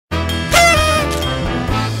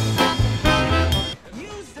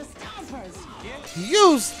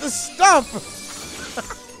use the stuff.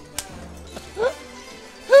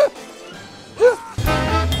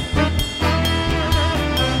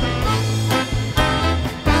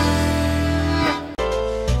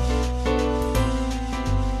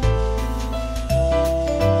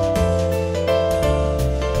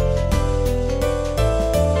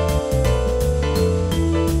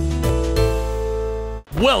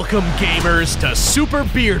 Welcome, gamers, to Super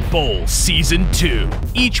Beard Bowl Season 2.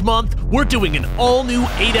 Each month, we're doing an all-new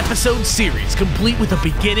 8-episode series complete with a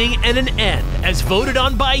beginning and an end, as voted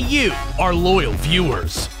on by you, our loyal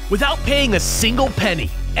viewers. Without paying a single penny,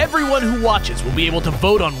 everyone who watches will be able to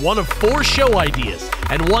vote on one of 4 show ideas,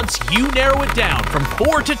 and once you narrow it down from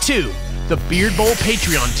 4 to 2, the Beard Bowl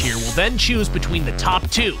Patreon tier will then choose between the top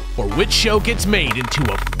 2 for which show gets made into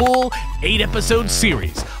a full 8-episode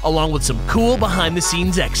series, along with some cool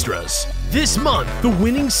behind-the-scenes extras. This month, the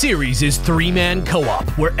winning series is 3-man co-op,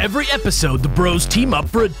 where every episode the bros team up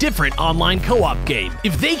for a different online co-op game.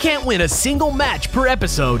 If they can't win a single match per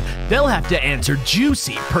episode, they'll have to answer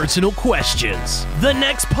juicy personal questions. The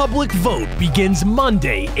next public vote begins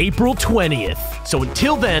Monday, April 20th. So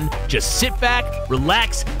until then, just sit back,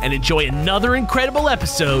 relax, and enjoy another incredible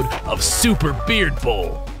episode of Super Beard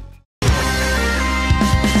Bowl.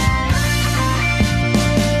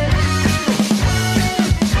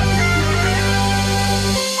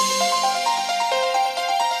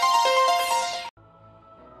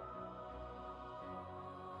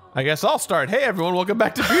 I guess I'll start. Hey everyone, welcome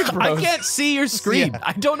back to Beard Bros. I can't see your screen.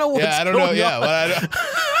 I don't know what's I don't going know. Yeah, on. well, I don't.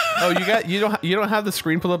 Oh, you don't have the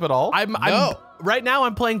screen pulled up at all? Right now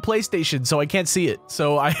I'm playing PlayStation, so I can't see it.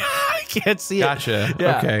 So I can't see it. Gotcha.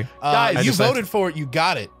 Yeah. Okay. Guys, you voted for it. You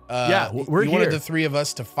got it. Yeah, we're you here. wanted the 3 of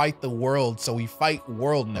us to fight the world, so we fight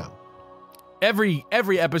world now. Every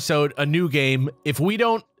episode, a new game. If we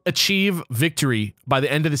don't achieve victory by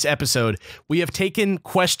the end of this episode, we have taken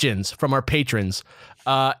questions from our patrons,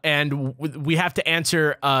 and we have to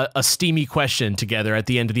answer a steamy question together at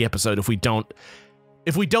the end of the episode. If we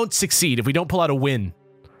don't succeed, if we don't pull out a win.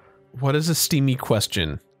 What is a steamy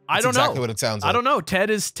question? I don't exactly know what it sounds like. I don't know. Ted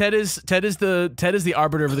is the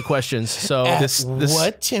arbiter of the questions. So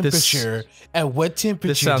what temperature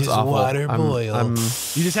this sounds does awful. water boil?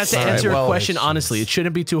 you just have to answer a question honestly. It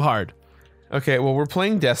shouldn't be too hard. Okay, well, we're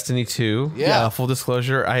playing Destiny 2. Yeah. Full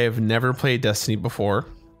disclosure, I have never played Destiny before.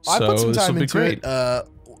 I put some this time will be into great. it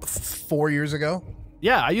 4 years ago.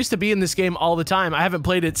 Yeah, I used to be in this game all the time. I haven't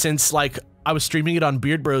played it since, like, I was streaming it on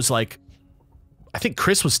Beard Bros, like, I think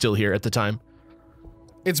Chris was still here at the time.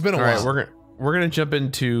 It's been a All while. right, we're gonna jump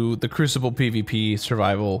into the Crucible PvP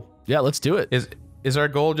survival. Yeah, let's do it. Is our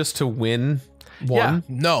goal just to win one? Yeah.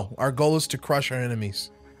 No, our goal is to crush our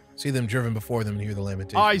enemies. See them driven before them and hear the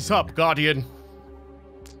lamentation. Eyes up, Guardian.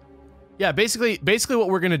 Yeah, basically what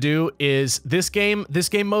we're gonna do is this game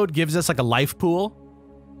mode gives us like a life pool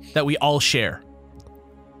that we all share.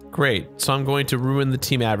 Great. So I'm going to ruin the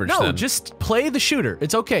team average No, then. just play the shooter.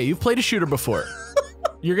 It's okay. You've played a shooter before.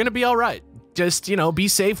 You're gonna be all right. Just, you know, be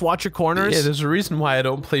safe, watch your corners. Yeah, there's a reason why I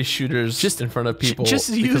don't play shooters just in front of people. Just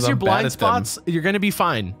use your blind spots. You're gonna be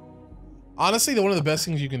fine. Honestly, one of the best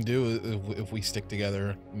things you can do is if we stick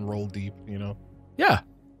together and roll deep, you know? Yeah.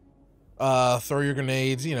 Throw your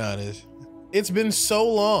grenades, you know how it is. It's been so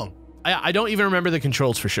long. I don't even remember the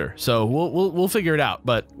controls for sure, so we'll figure it out.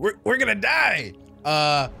 But We're gonna die.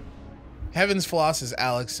 Heaven's Floss is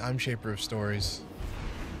Alex. I'm Shaper of Stories.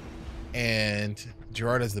 And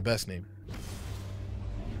Gerard has the best name.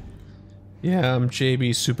 Yeah, I'm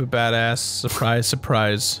JB, super badass. Surprise,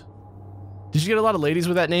 surprise. did you get a lot of ladies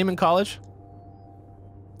with that name in college?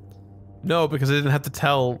 No, because I didn't have to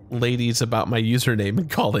tell ladies about my username in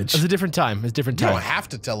college. It's a different time. It's a different You time. don't have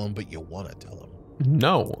to tell them, but you want to tell them.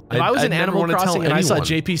 No. If I was in never Animal wanna tell Crossing and I saw anyone.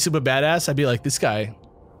 JP Super Badass, I'd be like, this guy,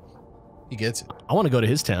 He gets it. I want to go to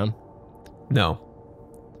his town. No.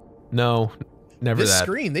 No, never This that.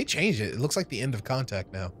 screen, they changed it. It looks like the end of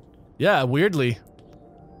Contact now. Yeah, weirdly.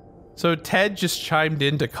 So Ted just chimed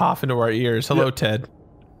in to cough into our ears. Hello, Yep. Ted.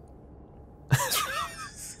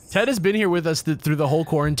 Ted has been here with us through the whole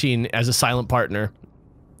quarantine as a silent partner.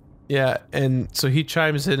 Yeah, and so he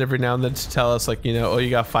chimes in every now and then to tell us, like, you know, oh, you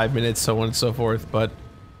got 5 minutes, so on and so forth. But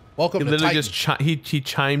Welcome he to literally Titan. just he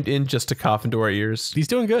chimed in just to cough into our ears. He's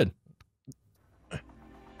doing good.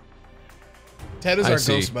 Ted is I our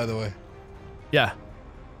see. ghost, by the way. Yeah.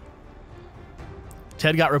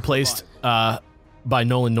 Ted got replaced by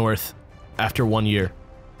Nolan North after 1 year.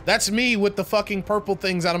 That's me with the fucking purple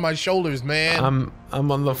things out of my shoulders, man. I'm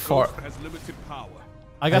on the far. has limited power.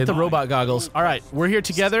 I got the robot goggles. All right, we're here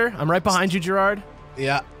together. I'm right behind you, Gerard.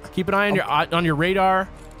 Yeah. Keep an eye on your radar.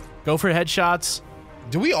 Go for headshots.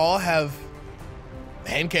 Do we all have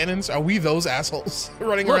hand cannons? Are we those assholes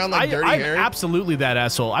running Look, around like Dirty I'm Harry? absolutely that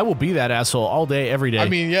asshole. I will be that asshole all day, every day. I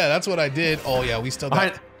mean, yeah, that's what I did. Oh yeah, we still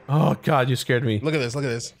got. Oh god, you scared me. Look at this. Look at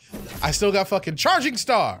this. I still got fucking charging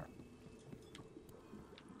star.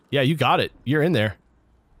 yeah, you got it. You're in there.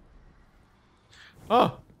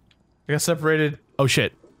 Oh, I got separated. Oh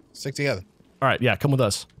shit. Stick together. All right, yeah, come with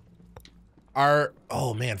us.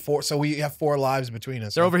 Oh man, 4. So we have 4 lives between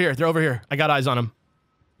us. They're over here. They're over here. I got eyes on them.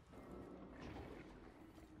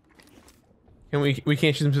 Can we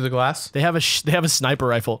can't shoot them through the glass? They have a sniper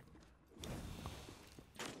rifle.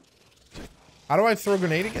 How do I throw a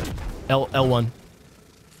grenade again? L1.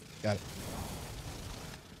 Got it.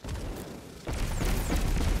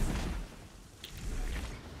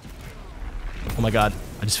 Oh my god,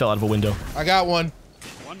 I just fell out of a window. I got one.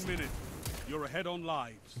 1 minute. You're ahead on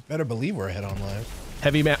lives. Better believe we're ahead on live.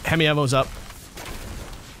 Heavy ammo's up.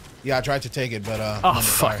 Yeah, I tried to take it, but Oh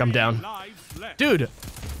fuck, I'm down. Lives left. Dude,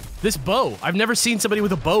 this bow. I've never seen somebody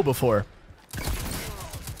with a bow before.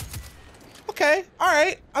 Okay, all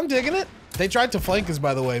right, I'm digging it. They tried to flank us,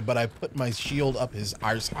 by the way, but I put my shield up his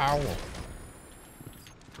arsehole.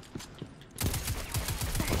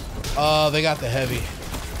 Oh, they got the heavy.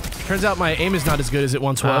 Turns out my aim is not as good as it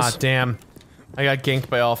once was. Ah, damn. I got ganked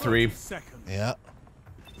by all 3. Seconds. Yeah.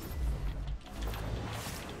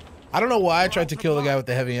 I don't know why I tried to kill the guy with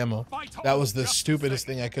the heavy ammo. That was the stupidest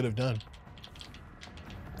thing I could have done.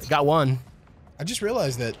 Got one. I just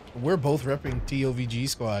realized that we're both repping TOVG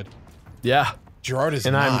squad. Yeah. Gerard is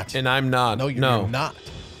And not. I'm not. No, you're not.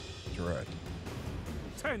 Gerard.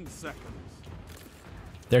 10 seconds.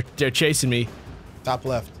 They're chasing me. Top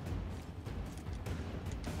left.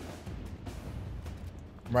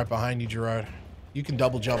 I'm right behind you, Gerard. You can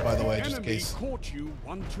double jump, by the way, just in Enemy case. caught you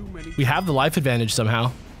one too many. We have the life advantage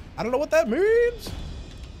somehow. I don't know what that means.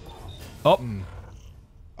 Oh,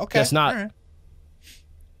 Okay. Guess not. all right.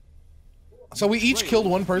 So we each killed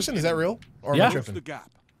one person? Is that real? Or am Yeah. I Close the tripping? gap.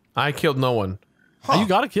 I killed no one. oh, you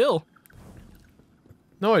got a kill.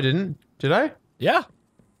 No, I didn't. Did I? Yeah.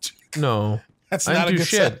 No. That's I not a didn't do good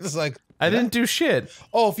shit. set. It's like, I didn't do shit.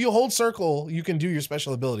 oh, if you hold circle, you can do your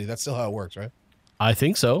special ability. That's still how it works, right? I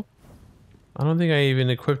think so. I don't think I even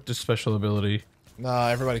equipped a special ability. Nah,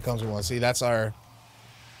 everybody comes with one. See, that's our...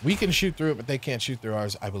 We can shoot through it, but they can't shoot through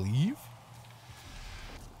ours, I believe.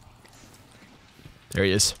 There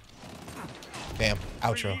he is. Damn,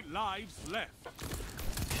 outro. 3 lives left.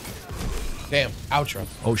 Damn, outro.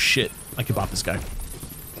 Oh shit. I can bop this guy.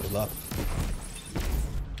 Good luck.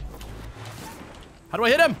 How do I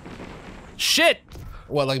hit him? Shit.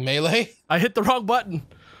 What, like melee? I hit the wrong button.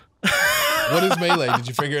 What is melee? Did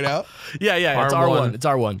you figure it out? Yeah, it's R1. R1. It's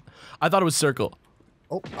R1. I thought it was circle.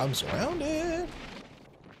 Oh, I'm surrounded.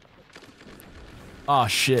 Oh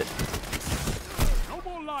shit. No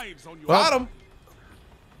more lives on your. Got him.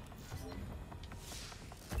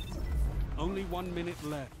 Only 1 minute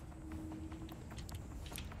left.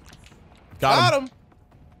 Got him.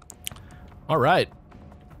 All right.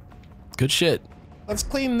 Good shit. Let's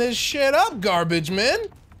clean this shit up, garbage man.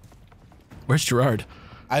 Where's Gerard?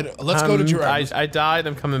 Let's go to Gerard. I died.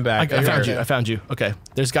 I'm coming back. I found okay. you. I found you. Okay.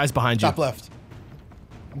 There's guys behind you. Top left.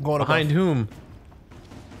 I'm going Behind above. whom?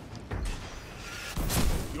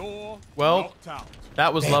 You're Well, knocked out.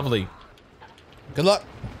 that was Damn. lovely. Good luck.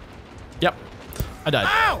 Yep. I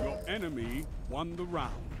died. Your enemy won the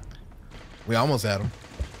round. We almost had him.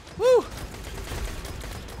 Woo.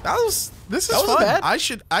 This is fun. bad. I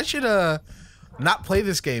should not play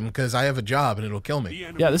this game because I have a job and it'll kill me. The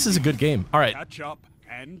enemy Yeah, this is a good game. All right. catch up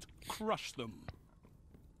and crush them.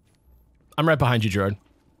 I'm right behind you, Gerard.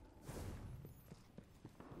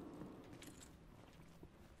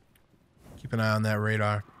 Keep an eye on that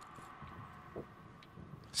radar.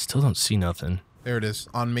 Still don't see nothing. There it is.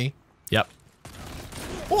 On me. Yep.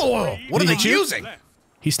 Whoa, what Did are he they hit you? using? Left.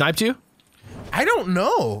 He sniped you? I don't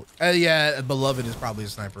know. Yeah, Beloved is probably a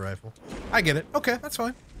sniper rifle. I get it. Okay, that's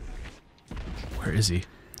fine. Where is he?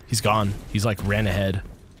 He's gone. He's like ran ahead.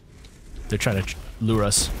 They're trying to lure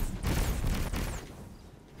us.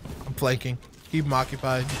 I'm flanking. Keep him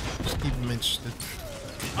occupied. Just keep him interested.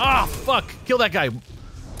 Ah, fuck. Kill that guy.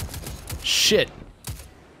 Shit.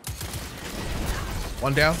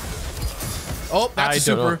 One down. Oh, that's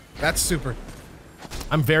I a don't know. super. That's super.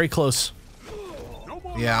 I'm very close. No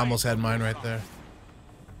more Yeah, I lives. almost had mine right there.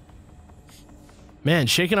 Man,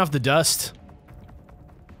 shaking off the dust.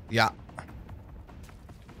 Yeah.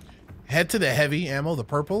 Head to the heavy ammo, the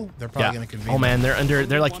purple. They're probably Yeah. gonna convene. Oh man,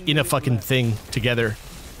 they're like in a fucking thing together.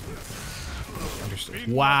 Understood.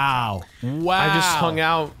 Wow. Wow. I just hung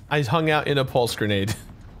out. I hung out in a pulse grenade.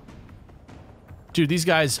 Dude, these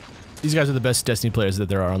guys are the best Destiny players that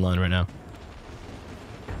there are online right now.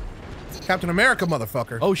 Captain America,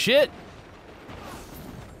 motherfucker. Oh shit.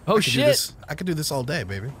 Oh shit. I could do this all day,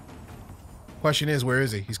 baby. Question is, where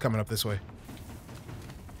is he? He's coming up this way.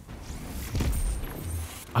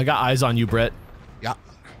 I got eyes on you, Brett. Yeah.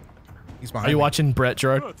 He's behind Are you me. watching Brett,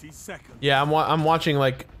 Gerard? 30 seconds. Yeah, I'm watching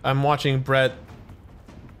like I'm watching Brett.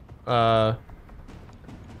 Woo!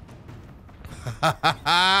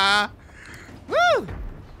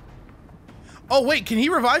 Oh wait, can he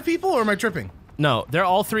revive people or am I tripping? No, they're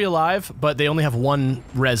all 3 alive, but they only have 1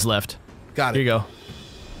 res left. Got it. Here you go.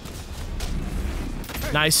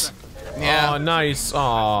 Nice. Yeah. Oh, nice.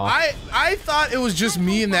 Aw. I thought it was just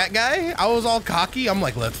me and that guy. I was all cocky. I'm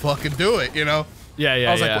like, let's fucking do it, you know? Yeah, yeah,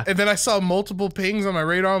 I was yeah. like, and then I saw multiple pings on my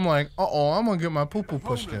radar. I'm like, uh-oh, I'm gonna get my poo-poo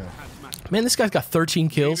pushed in. Man, this guy's got 13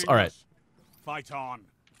 kills. All right. Fight on.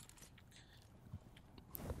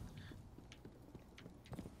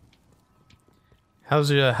 How's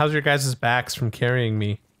your guys' backs from carrying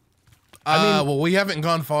me? I mean, well, we haven't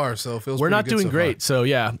gone far, so it feels We're pretty not good doing so great, so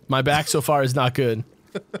yeah, my back so far is not good.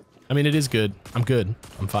 I mean, it is good. I'm good.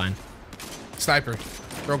 I'm fine. far. Sniper,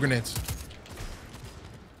 throw grenades.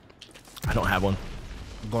 I don't have one.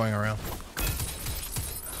 I'm going around.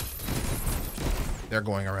 They're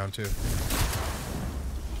going around too.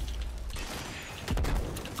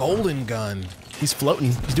 Golden gun. He's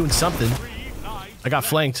floating. He's doing something. I got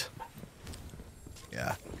flanked.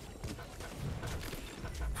 Yeah.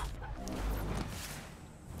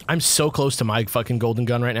 I'm so close to my fucking golden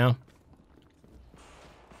gun right now.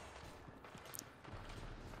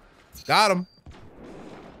 Got him.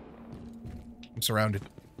 I'm surrounded.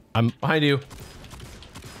 I'm behind you.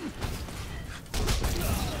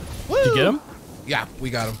 Did you get him? Yeah, we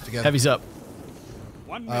got him together. Heavy's up.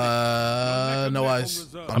 1 minute. No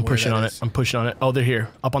eyes. I'm pushing on it. I'm pushing on it. Oh, they're here.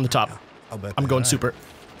 Up on the top. I'll bet I'm they going are. super.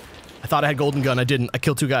 I thought I had golden gun. I didn't. I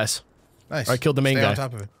killed 2 guys. Nice. Or I killed the main Stay guy. on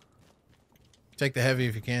top of it. Take the heavy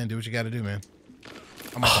if you can. Do what you got to do, man.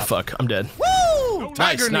 I'm on Oh, top. fuck. I'm dead. Woo! Nice,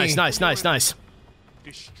 Tiger nice, knee. nice, nice, nice.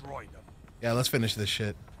 Destroy them. Yeah, let's finish this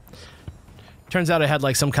shit. Turns out I had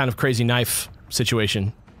like some kind of crazy knife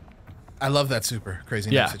situation. I love that super crazy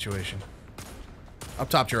Yeah. knife situation. Up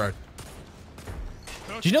top, Gerard.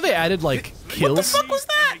 Did you know they added like kills? fuck was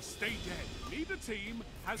that? They stay dead. Neither team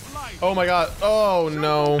has life. Oh my god. Oh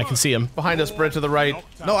no. I can see him. Behind us, Brett to the right.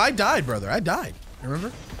 No, I died, brother. I died.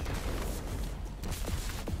 Remember?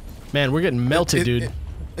 Man, we're getting melted, dude.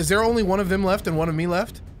 Is there only one of them left and one of me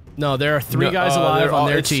left? No, there are 3 No, guys alive they're on all-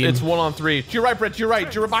 their it's, team. It's 1 on 3. To your right, Brett. To your right.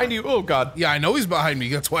 To your behind you. Oh god. Yeah, I know he's behind me.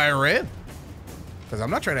 That's why I ran. Because I'm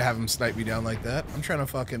not trying to have him snipe me down like that. I'm trying to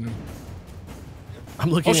fucking... I'm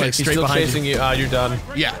looking Oh, shit, like he's straight Still behind chasing you. you. Ah, you're done.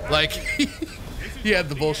 Yeah, like... he had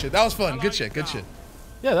the bullshit. That was fun. Good shit. Good shit.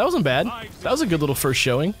 Yeah, that wasn't bad. That was a good little first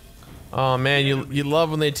showing. Oh man, you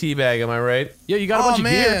love when they teabag. Am I right? Yeah, you got a bunch Oh,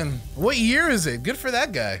 of gear. man. What year is it? Good for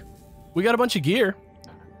that guy. We got a bunch of gear.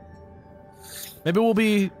 Maybe we'll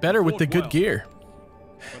be better with the good gear.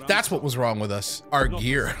 That's what was wrong with us. Our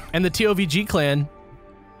gear. And the TOVG clan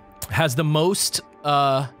has the most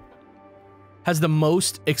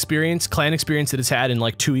experience, clan experience that it's had in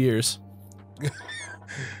like 2 years.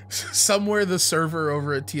 Somewhere the server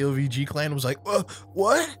over at TOVG clan was like,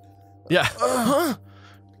 what? Yeah. Huh?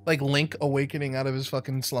 Like Link awakening out of his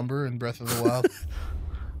fucking slumber in Breath of the Wild.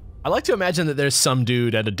 I like to imagine that there's some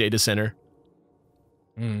dude at a data center.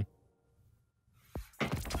 Mm.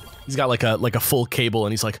 He's got like a full cable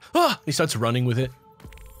and he's like, ah! He starts running with it.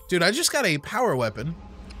 Dude, I just got a power weapon.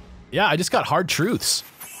 Yeah, I just got hard truths.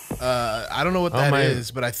 I don't know what that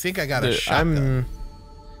is, but I think I got a shotgun.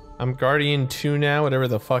 I'm Guardian 2 now, whatever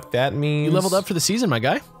the fuck that means. You leveled up for the season, my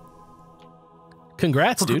guy.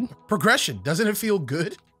 Congrats, dude. Progression. Doesn't it feel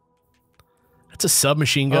good? That's a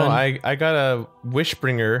submachine gun. Oh, I got a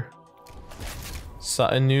Wishbringer.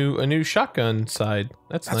 A new shotgun side.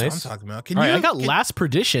 That's That's nice. what I'm talking about. Can All you? right, I got last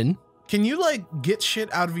perdition. Can you like get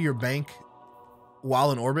shit out of your bank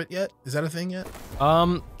while in orbit yet? Is that a thing yet?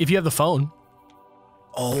 If you have the phone.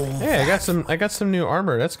 Oh, Hey, I got some new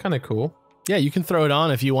armor. That's kind of cool. Yeah, you can throw it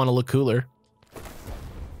on if you want to look cooler.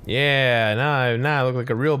 Yeah, now I look like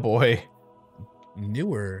a real boy.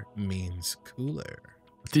 newer means cooler.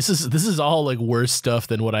 This is all like worse stuff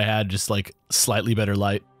than what I had, just like slightly better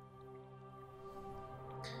light.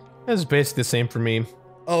 It's basically the same for me.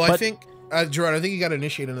 Oh, I But- think, Gerard, I think you got to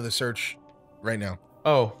initiate another search right now.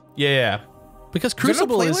 Oh, yeah. Because Is there no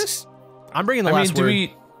Crucible is. playlist? I'm bringing the I mean, last word.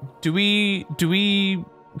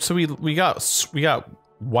 so we got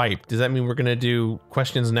wiped. Does that mean we're gonna do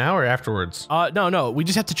questions now or afterwards? No. We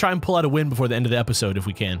just have to try and pull out a win before the end of the episode if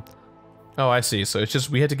we can. Oh, I see. So it's just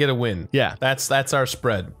we had to get a win. Yeah. That's our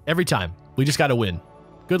spread. Every time. We just got to win.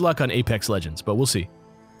 Good luck on Apex Legends, but we'll see.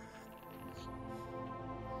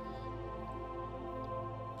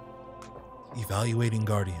 evaluating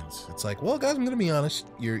Guardians. It's like, well, guys, I'm gonna be honest.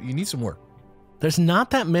 You need some work. There's not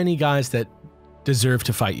that many guys that deserve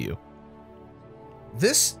to fight you.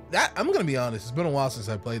 I'm gonna be honest. It's been a while since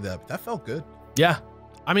I played that, but that felt good. Yeah.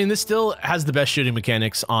 I mean, this still has the best shooting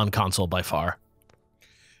mechanics on console by far.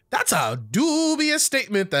 That's a dubious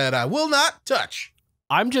statement that I will not touch.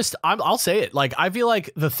 I'll say it. Like, I feel like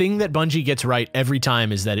the thing that Bungie gets right every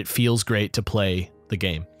time is that it feels great to play the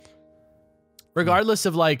game. Regardless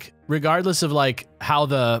of like how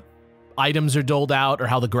the items are doled out or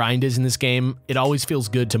how the grind is in this game, it always feels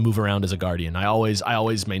good to move around as a Guardian. I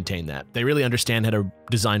always maintain that. They really understand how to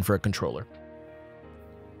design for a controller.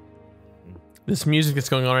 This music that's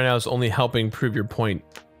going on right now is only helping prove your point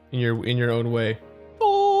in your own way.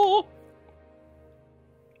 Oh.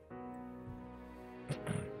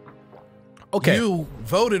 Okay. You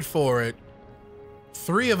voted for it.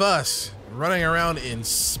 3 of us running around in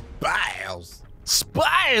spiles.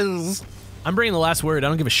 Spies! I'm bringing the last word. I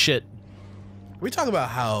don't give a shit. We talk about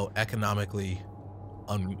how economically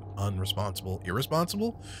irresponsible.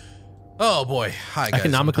 Oh boy. Hi guys.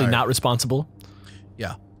 Economically not responsible.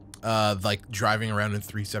 Yeah. Like driving around in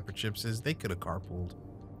 3 separate ships is they could have carpooled.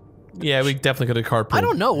 Yeah, we definitely could have carpooled. I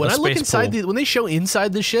don't know. When A I look space inside pool. when they show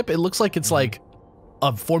inside the ship, it looks like it's like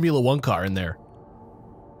a Formula 1 car in there.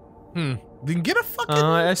 Then get a fucking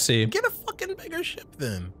I see. Get a fucking bigger ship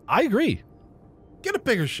then. I agree. Get a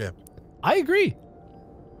bigger ship. I agree.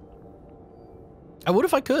 I would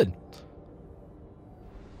if I could.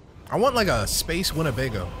 I want like a space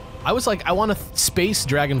Winnebago. I was like, I want a space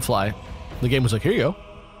dragonfly. The game was like, here you go.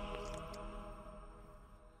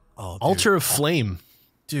 Oh, dude. Altar of Flame.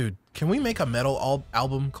 Dude, can we make a metal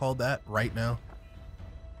album called that right now?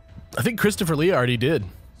 I think Christopher Lee already did.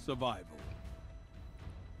 Survival.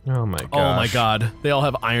 Oh my gosh. Oh my god. They all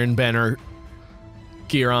have Iron Banner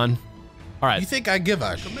gear on. All right. You think I give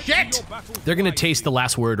a shit? They're going to taste the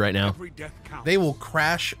last word right now. Every death counts. They will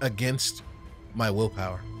crash against my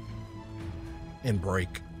willpower and break.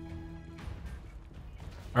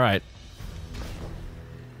 All right.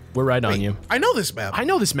 We're right on Wait, you. I know this map. I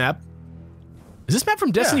know this map. Is this map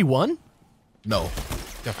from Destiny 1? No.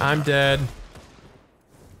 Definitely I'm not. dead.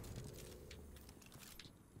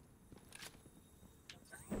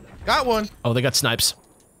 Got one. Oh, they got snipes.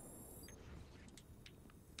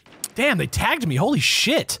 Damn, they tagged me. Holy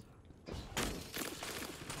shit.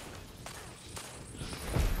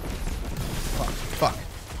 Fuck.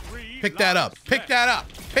 Pick that up. Pick that up.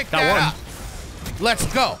 Pick Got that one. up. Let's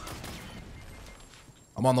go.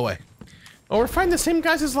 I'm on the way. Oh, we're fighting the same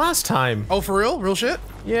guys as last time. Oh, for real? Real shit?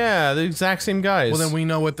 Yeah, the exact same guys. Well, then we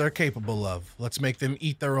know what they're capable of. Let's make them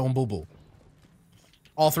eat their own boo-boo.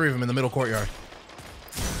 All 3 of them in the middle courtyard.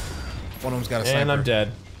 One of them's got a sniper. And I'm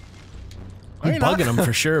dead. I'm bugging them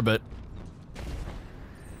for sure, but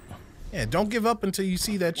Yeah, don't give up until you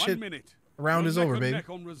see that 1 shit. minute. Round is Neck over, and baby. neck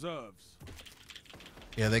on reserves.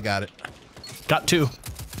 Yeah, they got it. got 2.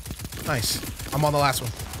 Nice. I'm on the last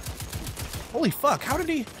one. Holy fuck, how did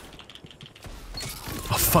he...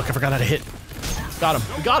 Oh fuck, I forgot how to hit. Got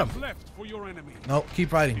him. We got him. Left for your enemy. No, keep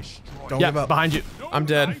fighting. Don't Yeah, give up. behind you. No I'm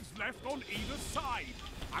dead. lives left on either side.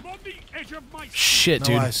 I'm on the edge of my Shit, No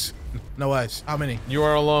dude. ice. No ice. How many? You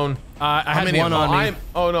are alone. I had many of one them? on me.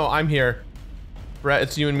 Oh no, I'm here. Brett,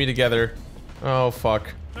 it's you and me together. Oh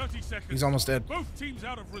fuck. 30 seconds. He's almost dead. Both teams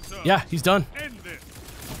out of reserve. Yeah, he's done. End this.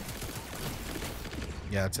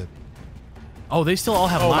 Yeah, that's it. Oh, they still all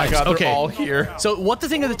have Oh my lives. god, they're okay. all here. So what the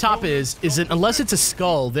thing at the top is that unless it's a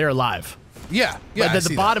skull, they're alive. Yeah, yeah, But I the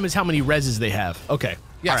see bottom is how many reses they have. Okay.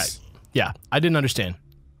 Yes. All right. Yeah, I didn't understand.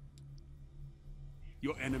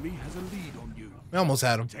 Your enemy has a lead on you. that. We almost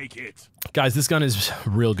had him. Take it. Guys, this gun is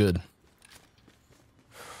real good.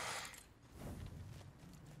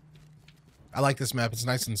 I like this map. It's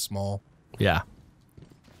nice and small. Yeah.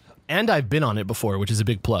 And I've been on it before, which is a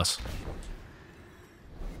big plus.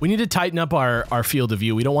 We need to tighten up our field of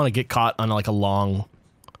view. We don't want to get caught on like a long...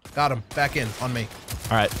 Got him. Back in. On me.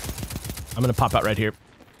 All right. I'm going to pop out right here.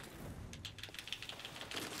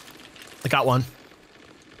 I got one.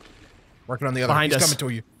 Working on the other. Behind He's us. coming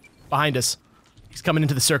to you. Behind us. He's coming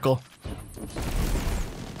into the circle.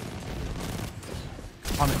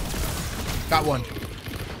 On it. Got one.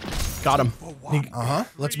 Got him. Uh-huh.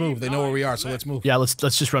 Let's move. They know where we are, so let's move. Yeah, let's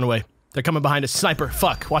just run away. They're coming behind us. Sniper.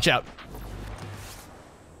 Fuck. Watch out.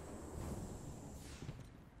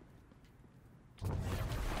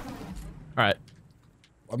 All right.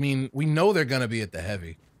 I mean, we know they're gonna be at the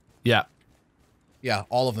heavy. Yeah. Yeah,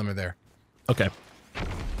 all of them are there. Okay.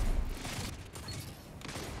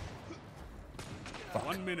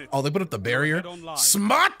 1 minute. Oh, they put up the barrier. Head on live.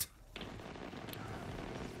 Smart!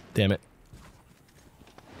 Damn it.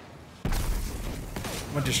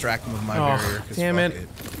 I'm gonna distract him with my barrier. 'Cause Damn fuck it.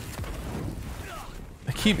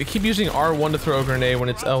 I keep using R1 to throw a grenade when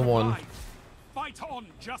it's L1. Fight on,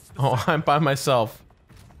 just Oh, I'm by myself.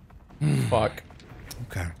 Fuck.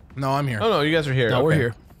 Okay. No, I'm here. Oh no, you guys are here. No, we're Okay.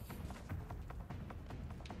 here.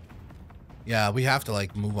 Yeah, we have to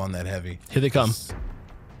like move on that heavy. Here they come.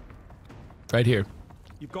 Right here.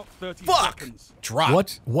 You've got 30 Fuck! seconds. Drop.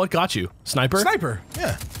 What got you? Sniper? Sniper.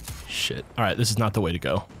 Yeah. Shit. All right, this is not the way to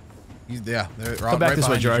go. Yeah. They're Come back this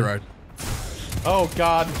way, behind you, Gerard. Oh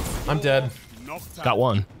god, I'm dead. Knocked out. Got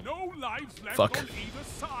one. No lives left Fuck. on either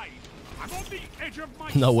side. I'm on the edge of my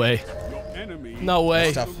No way. Your enemy No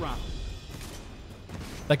way. That's tough. around.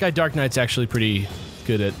 That guy Dark Knight's actually pretty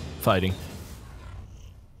good at fighting.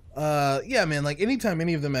 Yeah, man. Like anytime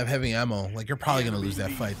any of them have heavy ammo, like you're probably gonna lose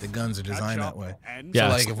that fight. The guns are designed that way. And Yeah.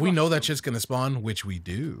 So like if we know that shit's gonna spawn, which we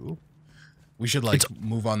do, we should like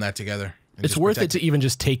move on that together. and It's just worth it protect to even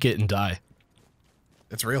just take it and die.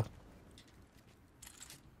 It's real.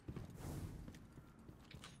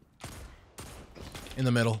 In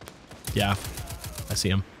the middle. Yeah. I see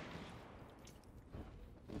him.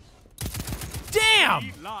 Damn!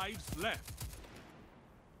 3 lives left.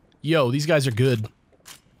 Yo, these guys are good.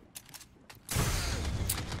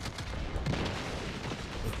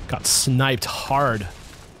 Got sniped hard.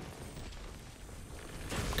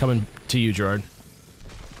 Coming to you, Gerard.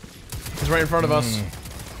 He's right in front of us.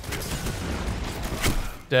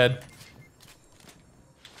 Dead.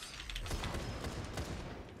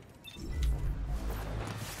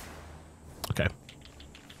 Okay.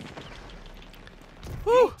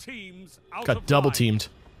 Your team's out Got of double line. teamed.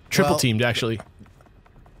 Triple Well, teamed, actually. The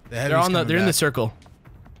They're heavy's on the coming they're in the back. circle.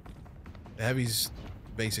 The heavy's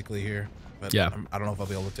basically here, but Yeah. I don't know if I'll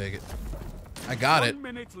be able to take it. I got it. 1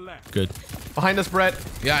 minute left. Good. Behind us, Brett.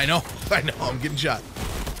 Yeah, I know. I know. I'm getting shot.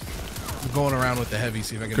 I'm going around with the heavy.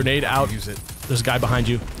 See if I can Grenade out. use it. There's a guy behind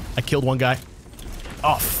you. I killed one guy.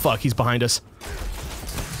 Oh fuck, he's behind us.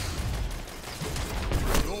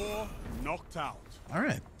 You're knocked out. All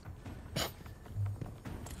right.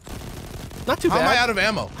 Not too How am I bad. out of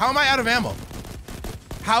ammo? How am I out of ammo?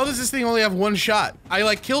 How does this thing only have one shot? I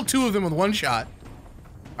like killed 2 of them with 1 shot.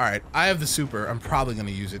 All right, I have the super. I'm probably gonna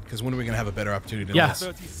use it because when are we gonna have a better opportunity than Yeah.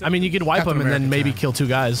 this? I mean, you could wipe Captain them and then America maybe time. kill 2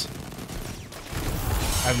 guys.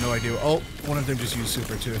 I have no idea. Oh, one of them just used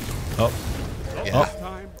super too. Oh. Yeah.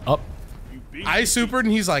 Time. Oh. You beat I supered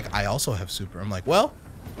and he's like, I also have super. I'm like, well,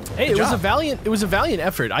 Hey, Good it was a job. valiant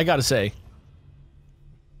effort, I gotta say.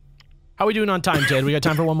 How we doing on time, Ted? We got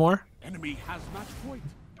time for one more? Enemy has match point.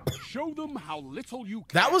 Show them how little you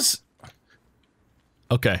can. that was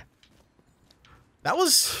Okay.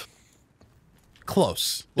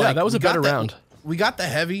 close. Yeah, Like, that was we a better got the- round. We got the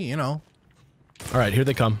heavy, you know. All right, here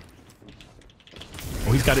they come.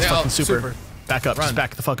 Oh, he's got his Yeah, fucking super. super. Back up. Just Run.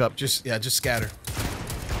 back the fuck up. Just scatter.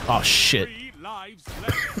 Oh, shit. 3 lives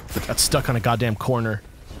left. Got stuck on a goddamn corner.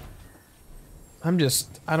 I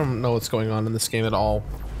don't know what's going on in this game at all.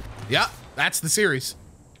 Yeah, that's the series.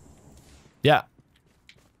 Yeah.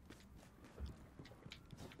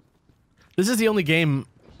 This is the only game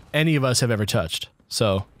any of us have ever touched,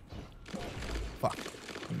 so Fuck,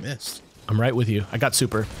 I missed. I'm right with you. I got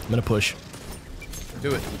super. I'm gonna push.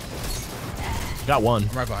 Do it. Got one.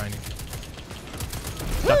 I'm right behind you.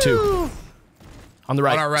 Got 2. On the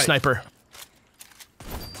right. On our right. Sniper.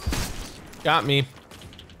 Got me.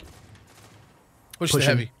 Push the Pushing.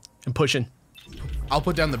 heavy. I'm pushing. I'll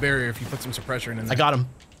put down the barrier if you put some suppressor in there. I got him.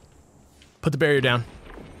 Put the barrier down.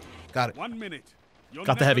 Got it. 1 minute. You're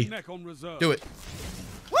Got the neck and heavy. neck on reserve. Do it.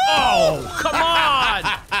 Oh, come on!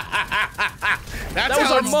 That's That was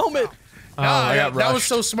how our it's- moment. No, I yeah, got that was rushed.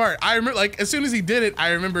 so smart. I remember, like, as soon as he did it,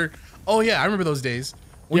 I remember. Oh yeah, I remember those days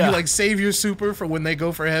when Yeah. you like save your super for when they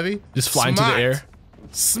go for heavy. Just fly into the Smart. air.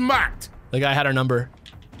 Smart. The guy had our number.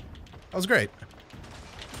 That was great.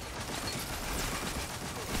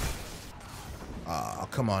 Oh,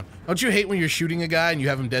 come on. Don't you hate when you're shooting a guy and you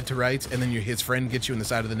have him dead to rights and then his friend gets you in the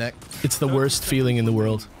side of the neck? It's the worst feeling in the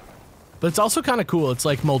world. But it's also kind of cool. It's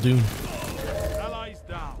like Muldoon. Allies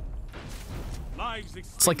down. Lives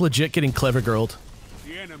It's like legit getting clever girled.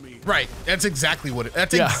 the enemy. Right. That's exactly what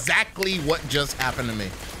that's Yeah. exactly what just happened to me.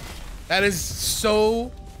 That is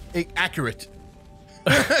so accurate.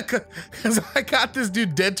 Because I got this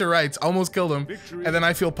dude dead to rights, almost killed him, and then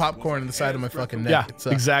I feel popcorn in the side of my fucking neck. Yeah, It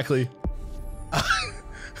sucks. exactly.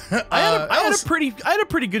 I had a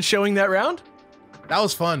pretty good showing that round. That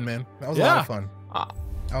was fun, man. That was a lot Yeah. of fun.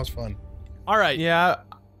 That was fun. All right. Yeah,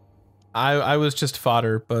 I was just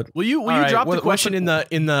fodder, but Will you All right, drop the what's question in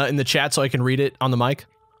the chat so I can read it on the mic?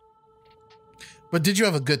 But did you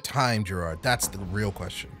have a good time, Gerard? That's the real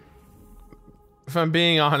question. If I'm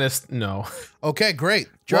being honest, no. Okay, great.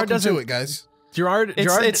 Gerard Welcome to doesn't- it, guys. Gerard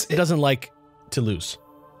doesn't like to lose.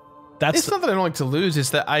 It's not that I don't like to lose. It's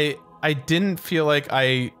that I didn't feel like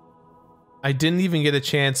I didn't even get a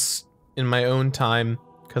chance in my own time,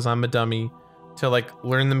 because I'm a dummy, to like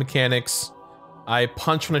learn the mechanics. I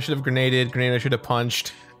punched when I should have grenaded I should have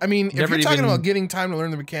punched. I mean, if Never you're talking even- about getting time to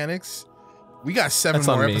learn the mechanics, we got 7 That's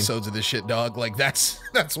on more me. episodes of this shit, dog. Like that's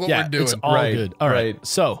what Yeah, we're doing. it's all Right, good. All right. right.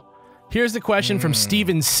 So here's the question from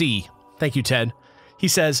Stephen C. Thank you, Ted. He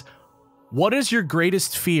says, what is your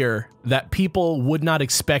greatest fear that people would not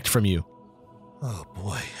expect from you? Oh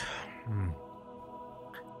boy.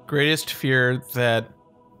 Greatest fear that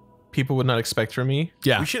people would not expect from me.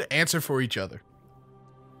 Yeah. We should answer for each other.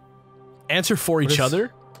 Answer for each is-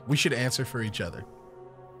 other? We should answer for each other.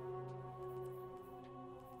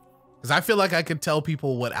 Because I feel like I could tell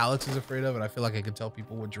people what Alex is afraid of, and I feel like I could tell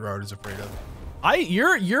people what Gerard is afraid of.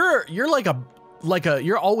 You're like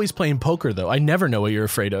you're always playing poker though. I never know what you're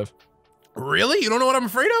afraid of. Really? You don't know what I'm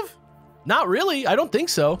afraid of? Not really. I don't think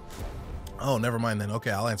so. Oh, never mind then. Okay,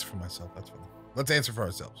 I'll answer for myself. That's fine. Let's answer for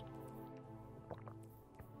ourselves.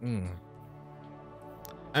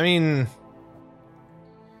 I mean,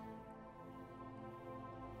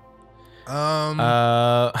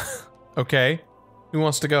 okay. Who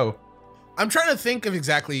wants to go? I'm trying to think of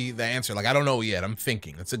exactly the answer. Like, I don't know yet. I'm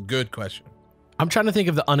thinking. It's a good question. I'm trying to think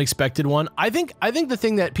of the unexpected one. I think the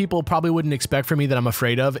thing that people probably wouldn't expect from me that I'm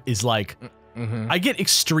afraid of is like, I get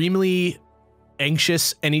extremely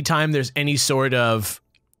anxious anytime there's any sort of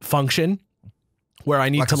function where I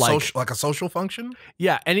need to like a social function.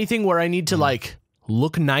 yeah, anything where I need to like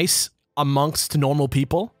look nice amongst normal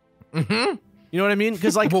people. You know what I mean?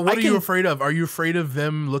 Because like, Well, what are you afraid of? Are you afraid of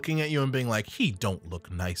them looking at you and being like, he don't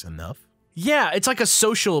look nice enough? Yeah, it's like a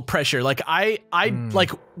social pressure. Like I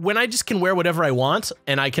like when I just can wear whatever I want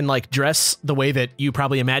and I can like dress the way that you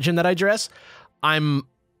probably imagine that I dress, I'm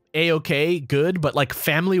a-okay, good, but like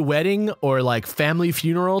family wedding or like family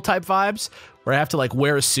funeral type vibes where I have to like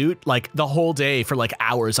wear a suit like the whole day for like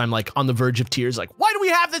hours, I'm like on the verge of tears like, why do we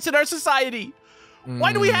have this in our society?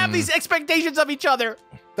 Why do we have these expectations of each other?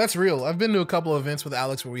 That's real. I've been to a couple of events with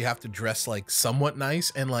Alex where we have to dress like somewhat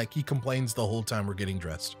nice, and like he complains the whole time we're getting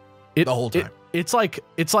dressed. The whole time. It's like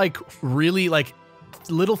really like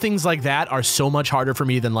little things like that are so much harder for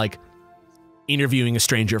me than like interviewing a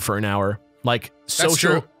stranger for an hour. Like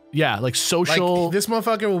social, true. yeah, like social. Like this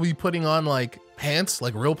motherfucker will be putting on like pants,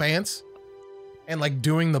 like real pants, and like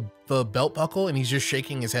doing the belt buckle, and he's just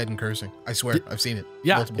shaking his head and cursing. I swear, I've seen it.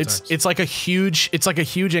 Yeah, multiple times. it's like a huge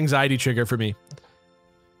anxiety trigger for me.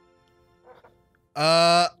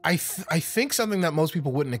 I think something that most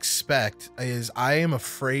people wouldn't expect is I am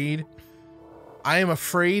afraid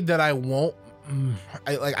that I won't.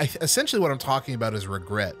 Essentially what I'm talking about is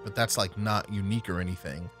regret, but that's like not unique or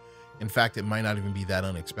anything. In fact, it might not even be that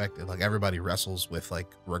unexpected. Like everybody wrestles with like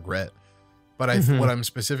regret, but what I'm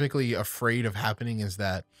specifically afraid of happening is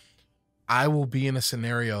that I will be in a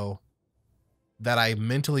scenario that I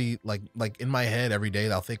mentally like in my head every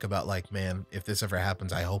day, I'll think about like, man, if this ever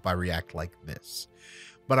happens, I hope I react like this.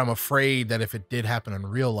 But I'm afraid that if it did happen in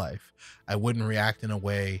real life, I wouldn't react in a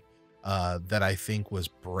way that I think was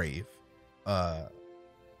brave.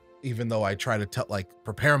 Even though I try to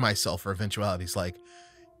prepare myself for eventualities, like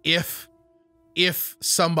if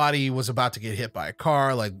somebody was about to get hit by a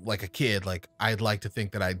car, like a kid, like I'd like to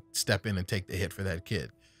think that I'd step in and take the hit for that kid.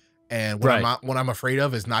 And what I'm afraid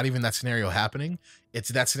of is not even that scenario happening. It's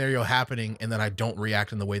that scenario happening, and then I don't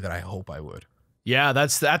react in the way that I hope I would. Yeah,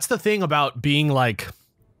 that's the thing about being like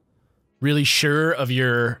really sure of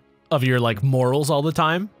your like morals all the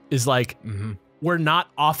time is like we're not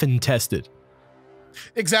often tested.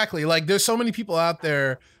 Exactly. Like there's so many people out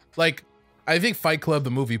there. Like I think Fight Club,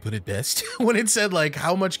 the movie, put it best when it said like,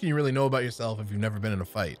 how much can you really know about yourself if you've never been in a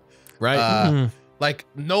fight? Right. Like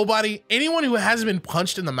anyone who hasn't been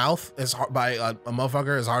punched in the mouth by a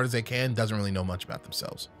motherfucker as hard as they can doesn't really know much about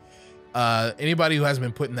themselves. Anybody who hasn't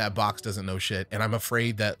been put in that box doesn't know shit. And I'm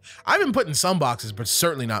afraid that I've been put in some boxes, but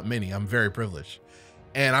certainly not many. I'm very privileged.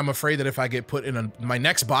 And I'm afraid that if I get put in my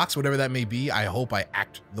next box, whatever that may be, I hope I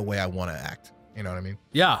act the way I want to act. You know what I mean?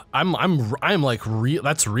 Yeah, I'm like real.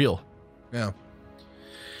 That's real. Yeah.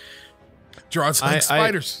 Gerard's like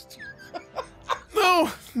spiders.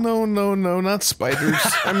 No, not spiders.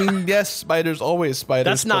 I mean, yes, spiders, always spiders.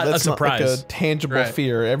 That's not but a surprise. Not like a tangible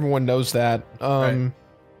fear. Everyone knows that. I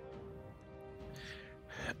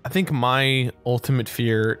think my ultimate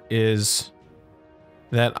fear is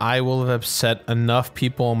that I will have upset enough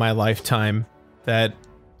people in my lifetime that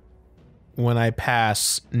when I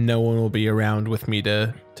pass, no one will be around with me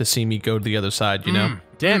to see me go to the other side, you know?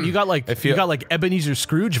 Damn, you got like Ebenezer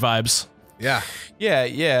Scrooge vibes. Yeah.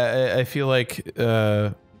 Yeah. I feel like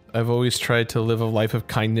I've always tried to live a life of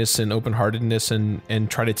kindness and open-heartedness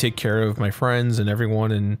and try to take care of my friends and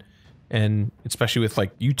everyone and especially with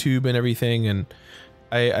like YouTube and everything. And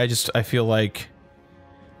I feel like,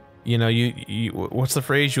 you know, you what's the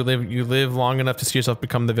phrase? You live long enough to see yourself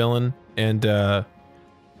become the villain. And I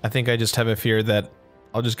think I just have a fear that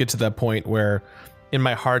I'll just get to that point where in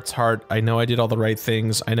my heart's heart, I know I did all the right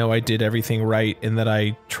things. I know I did everything right and that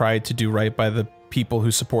I tried to do right by the people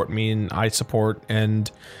who support me and I support. And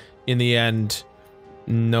in the end,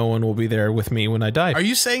 no one will be there with me when I die. Are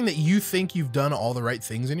you saying that you think you've done all the right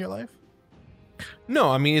things in your life? No,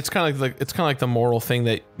 I mean, it's kind of like the moral thing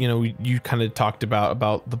that, you know, you kind of talked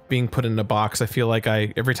about the being put in a box. I feel like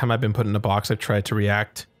every time I've been put in a box, I've tried to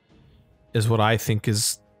react is what I think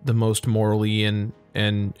is the most morally and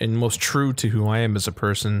most true to who I am as a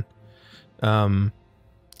person.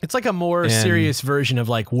 It's like a more serious version of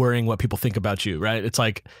like worrying what people think about you, right? It's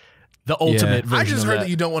like the ultimate version. I just of heard that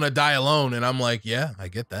you don't want to die alone, and I'm like, yeah, I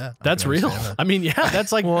get that. That's real. That. I mean, yeah,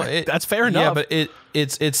 that's like, well, that's fair enough. Yeah,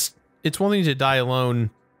 but it's one thing to die alone,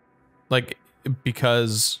 like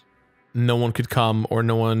because no one could come or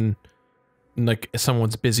no one, like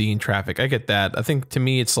someone's busy in traffic. I get that. I think to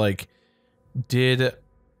me, it's like, did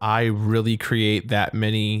I really create that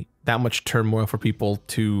much turmoil for people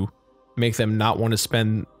to make them not want to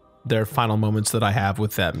spend their final moments that I have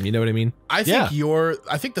with them? You know what I mean? I think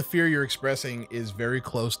I think the fear you're expressing is very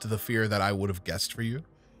close to the fear that I would have guessed for you,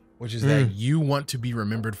 which is that you want to be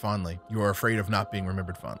remembered fondly. You are afraid of not being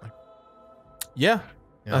remembered fondly. Yeah.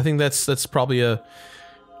 I think that's probably yeah.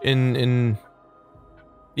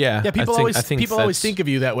 People always think of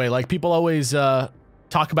you that way. Like people always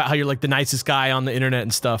talk about how you're like the nicest guy on the internet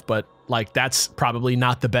and stuff, but like that's probably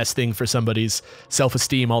not the best thing for somebody's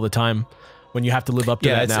self-esteem all the time when you have to live up to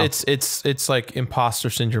that now. It's like imposter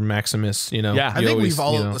syndrome Maximus, you know. Yeah, I think we've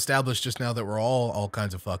all established just now that we're all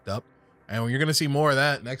kinds of fucked up, and you're gonna see more of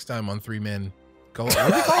that next time on 3-Man Co-op. What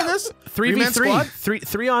are we calling this?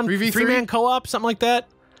 3v3, three-man co-op, something like that.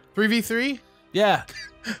 3v3. Yeah,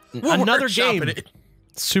 another game.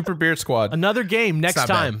 Super Beard Squad. Another game next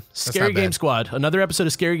time. Scary Game Squad. Another episode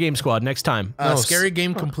of Scary Game Squad next time. Scary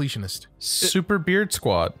Game Completionist. Super Beard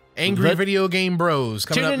Squad. Angry Video Game Bros.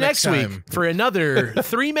 Coming Tune in up next week time for another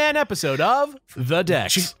 3-man episode of The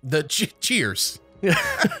Dex. Cheers.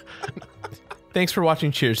 Thanks for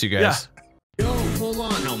watching. Cheers, you guys. Yeah. Yo, hold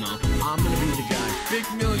on. I'm gonna be the guy. Big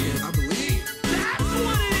million, I believe. That's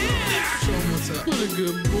what it is. Show him what's up. What a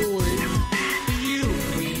good boy.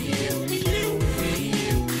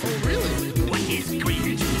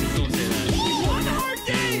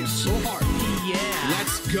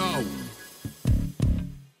 Go.